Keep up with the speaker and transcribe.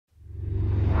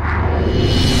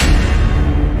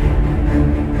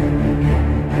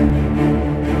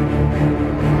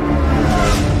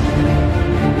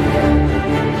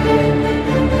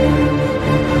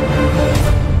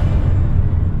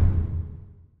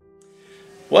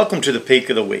Welcome to the Peak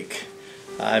of the Week.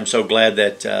 I'm so glad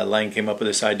that Lane came up with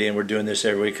this idea and we're doing this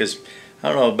every week because I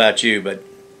don't know about you, but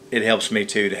it helps me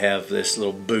too to have this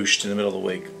little boost in the middle of the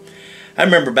week. I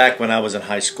remember back when I was in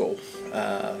high school,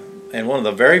 and one of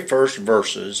the very first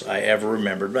verses I ever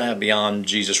remembered, beyond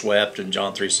Jesus wept and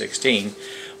John 3:16,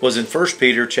 was in 1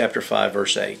 Peter chapter 5,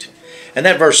 verse 8. And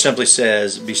that verse simply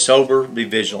says, "Be sober, be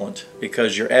vigilant,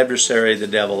 because your adversary the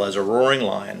devil, as a roaring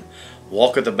lion,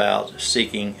 walketh about,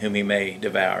 seeking whom he may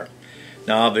devour."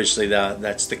 Now obviously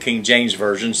that's the King James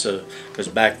Version, so because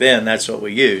back then that's what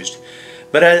we used.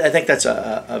 But I think that's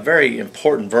a very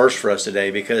important verse for us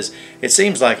today, because it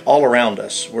seems like all around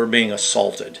us we're being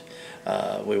assaulted.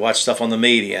 We watch stuff on the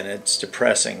media and it's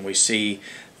depressing. We see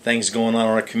things going on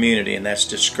in our community and that's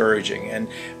discouraging. And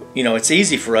you know, it's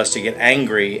easy for us to get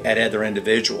angry at other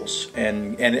individuals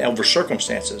and over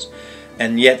circumstances,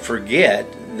 and yet forget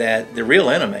that the real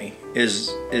enemy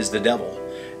is the devil.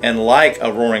 And like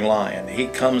a roaring lion, he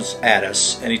comes at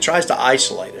us and he tries to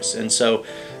isolate us. And so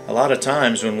a lot of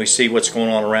times when we see what's going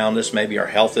on around us, maybe our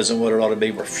health isn't what it ought to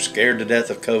be, we're scared to death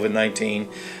of COVID-19,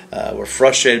 we're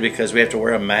frustrated because we have to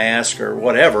wear a mask or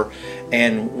whatever,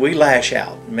 and we lash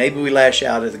out. Maybe we lash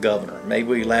out at the governor, maybe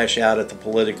we lash out at the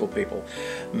political people,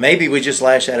 maybe we just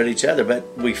lash out at each other,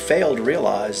 but we fail to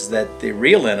realize that the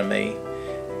real enemy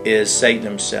is Satan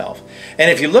himself. And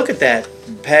if you look at that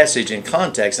passage in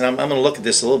context, and I'm going to look at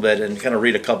this a little bit and kind of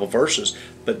read a couple verses,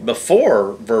 but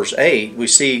before verse 8 we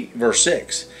see verse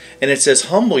 6, and it says,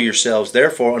 "Humble yourselves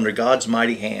therefore under God's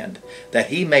mighty hand, that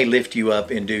he may lift you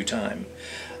up in due time."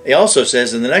 It also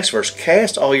says in the next verse,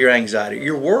 "Cast all your anxiety,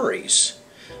 your worries,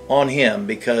 on him,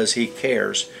 because he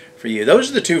cares for you."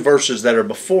 Those are the two verses that are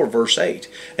before verse 8.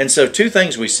 And so two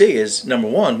things we see is, number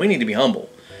one, we need to be humble.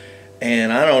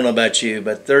 And I don't know about you,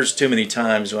 but there's too many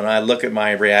times when I look at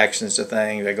my reactions to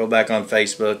things, I go back on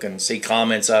Facebook and see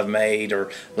comments I've made or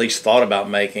at least thought about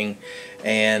making,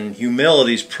 and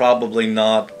humility is probably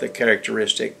not the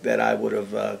characteristic that I would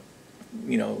have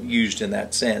used in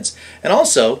that sense. And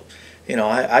also,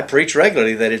 I preach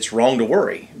regularly that it's wrong to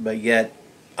worry, but yet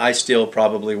I still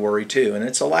probably worry too, and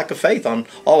it's a lack of faith on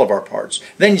all of our parts.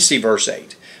 Then you see verse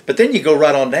 8, but then you go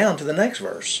right on down to the next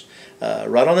verse.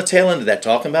 Right on the tail end of that,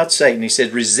 talking about Satan, he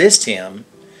said, "Resist him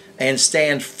and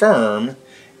stand firm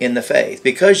in the faith,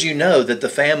 because you know that the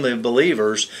family of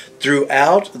believers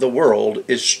throughout the world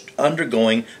is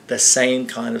undergoing the same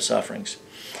kind of sufferings."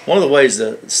 One of the ways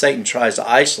that Satan tries to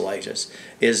isolate us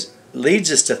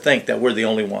leads us to think that we're the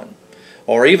only one.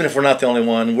 Or even if we're not the only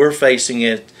one, we're facing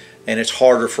it and it's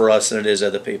harder for us than it is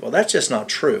other people. That's just not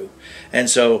true. And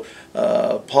so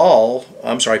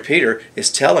Peter is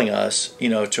telling us,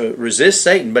 to resist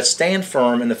Satan, but stand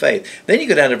firm in the faith. Then you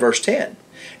go down to verse 10,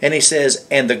 and he says,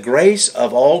 "And the grace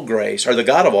of all grace," or the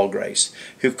God of all grace,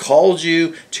 "who called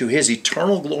you to his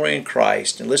eternal glory in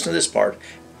Christ," and listen to this part,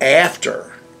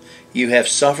 "after you have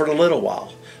suffered a little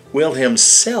while, will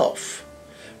himself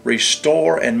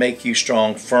restore and make you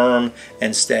strong, firm,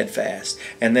 and steadfast."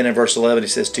 And then in verse 11 he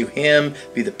says, "To him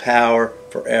be the power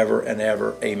forever and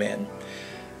ever. Amen."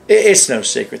 It's no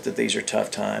secret that these are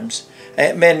tough times.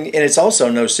 And it's also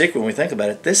no secret when we think about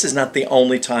it, this is not the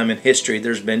only time in history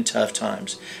there's been tough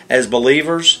times. As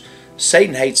believers,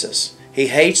 Satan hates us. He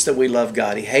hates that we love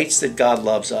God. He hates that God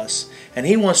loves us. And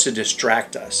he wants to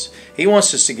distract us. He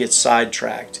wants us to get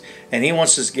sidetracked. And he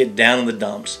wants us to get down in the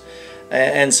dumps.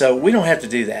 And so we don't have to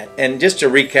do that. And just to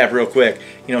recap real quick,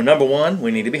 number one,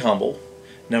 we need to be humble.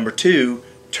 Number two,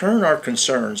 turn our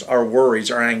concerns, our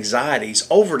worries, our anxieties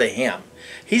over to him.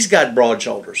 He's got broad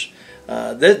shoulders.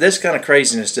 This kind of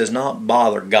craziness does not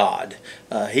bother God.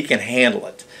 He can handle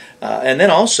it. And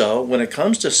then also, when it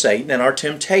comes to Satan and our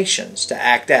temptations to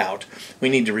act out, we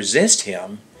need to resist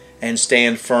him and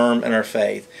stand firm in our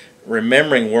faith,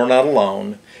 remembering we're not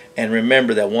alone, and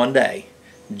remember that one day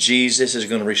Jesus is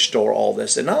going to restore all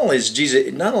this. And not only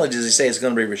does he say it's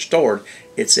going to be restored,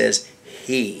 it says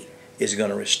he is going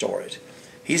to restore it.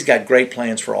 He's got great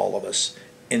plans for all of us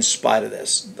in spite of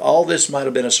this. All this might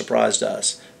have been a surprise to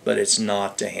us, but it's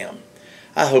not to him.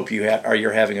 I hope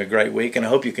you're having a great week, and I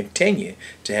hope you continue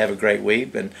to have a great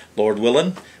week. And Lord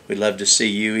willing, we'd love to see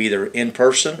you either in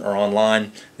person or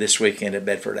online this weekend at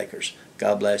Bedford Acres.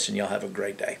 God bless, and y'all have a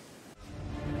great day.